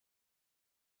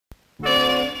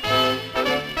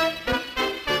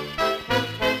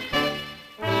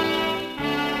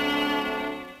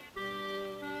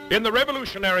In the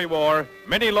Revolutionary War,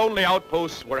 many lonely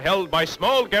outposts were held by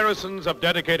small garrisons of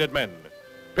dedicated men,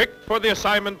 picked for the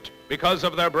assignment because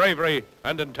of their bravery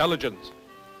and intelligence.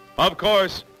 Of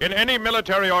course, in any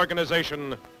military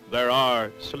organization, there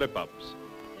are slip-ups.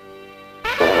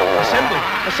 Assembly!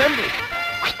 Assembly!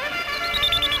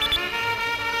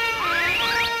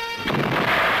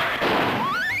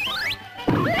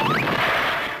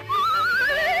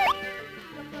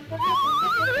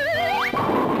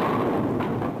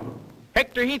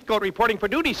 Hector Heathcote reporting for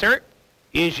duty, sir.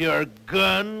 Is your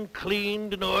gun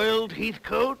cleaned and oiled,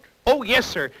 Heathcote? Oh, yes,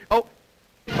 sir. Oh,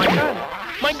 my gun!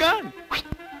 My gun!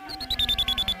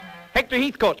 Hector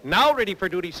Heathcote, now ready for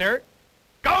duty, sir.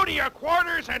 Go to your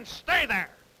quarters and stay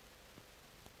there.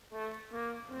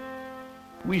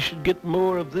 We should get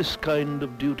more of this kind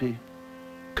of duty.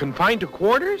 Confined to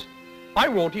quarters? I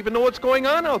won't even know what's going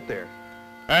on out there.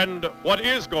 And what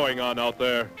is going on out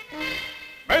there?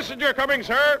 Messenger coming,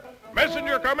 sir!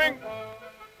 Messenger coming!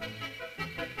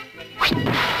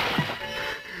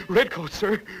 Redcoats,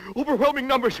 sir. Overwhelming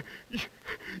numbers.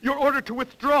 You're ordered to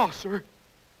withdraw, sir.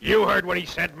 You heard what he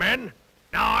said, men.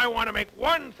 Now I want to make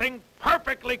one thing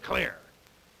perfectly clear.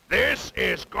 This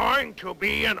is going to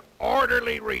be an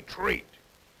orderly retreat.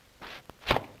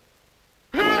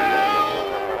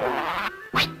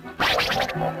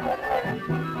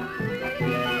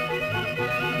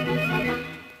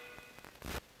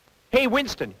 Hey,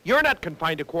 Winston, you're not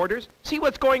confined to quarters. See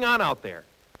what's going on out there.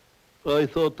 I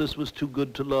thought this was too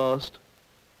good to last.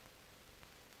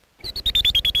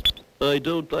 I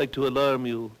don't like to alarm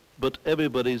you, but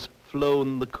everybody's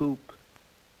flown the coop.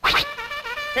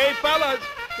 Hey, fellas,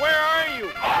 where are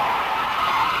you?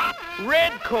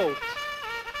 Redcoats.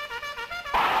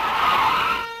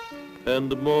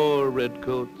 And more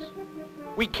redcoats.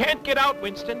 We can't get out,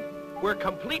 Winston. We're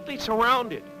completely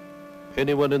surrounded.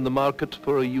 Anyone in the market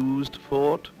for a used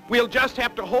fort? We'll just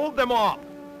have to hold them off.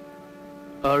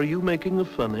 Are you making a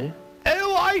funny?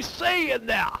 Oh, I say in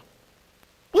there.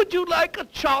 Would you like a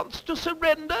chance to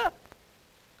surrender?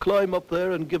 Climb up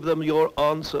there and give them your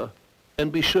answer.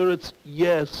 And be sure it's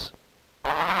yes.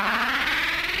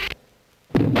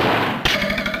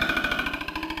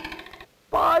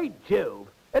 By Jove,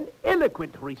 an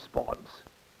eloquent response.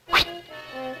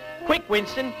 Quick,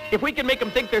 Winston. If we can make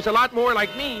them think there's a lot more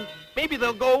like me, maybe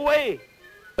they'll go away.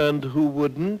 And who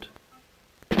wouldn't?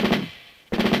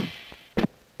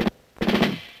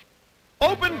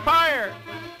 Open fire!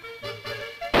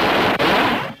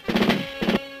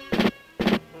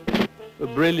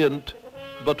 Brilliant.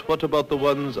 But what about the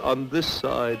ones on this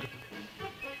side?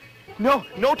 No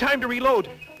time to reload.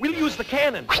 We'll use the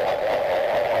cannon.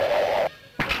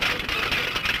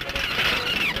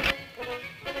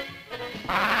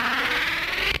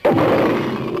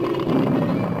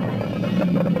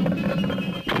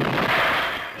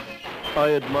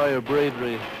 I admire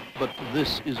bravery, but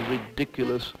this is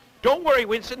ridiculous. Don't worry,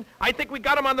 Winston. I think we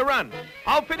got him on the run.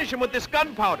 I'll finish him with this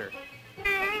gunpowder.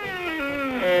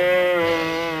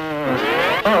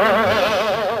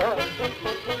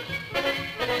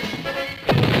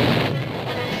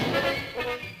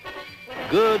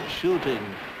 Good shooting.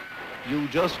 You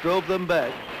just drove them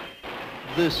back.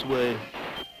 This way.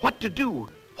 What to do?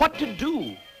 What to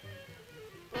do?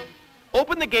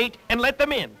 Open the gate and let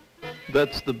them in.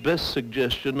 That's the best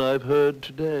suggestion I've heard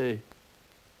today.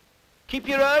 Keep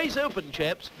your eyes open,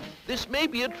 chaps. This may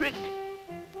be a trick.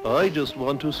 I just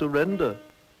want to surrender.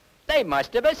 They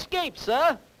must have escaped,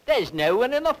 sir. There's no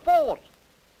one in the fort.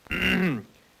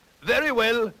 Very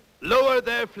well. Lower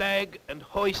their flag and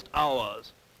hoist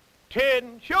ours.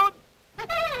 10, shoot!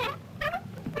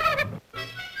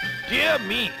 Dear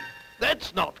me,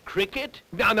 that's not cricket.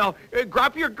 Now,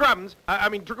 drop your grums.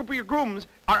 Drop your grooms.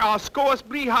 Or score us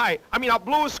blee high. I'll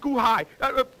blow a skoo high.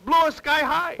 Blow a sky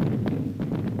high.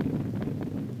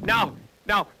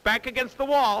 Now, back against the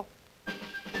wall.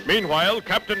 Meanwhile,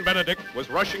 Captain Benedict was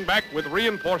rushing back with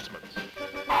reinforcements.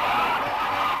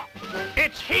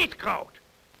 It's Heathcote.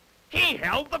 He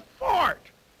held the fort.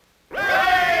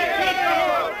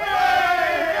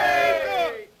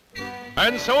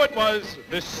 And so it was,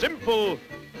 this simple,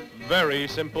 very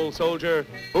simple soldier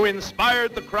who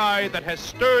inspired the cry that has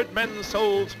stirred men's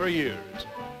souls for years.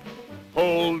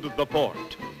 Hold the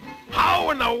fort.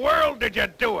 How in the world did you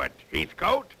do it,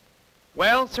 Heathcote?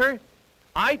 Well, sir,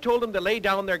 I told them to lay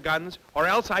down their guns or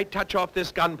else I'd touch off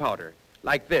this gunpowder.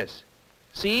 Like this.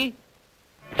 See?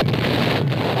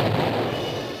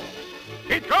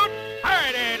 Heathcote!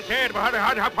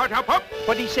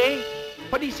 What'd he say?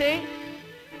 What'd he say?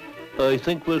 I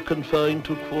think we're confined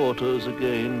to quarters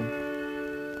again.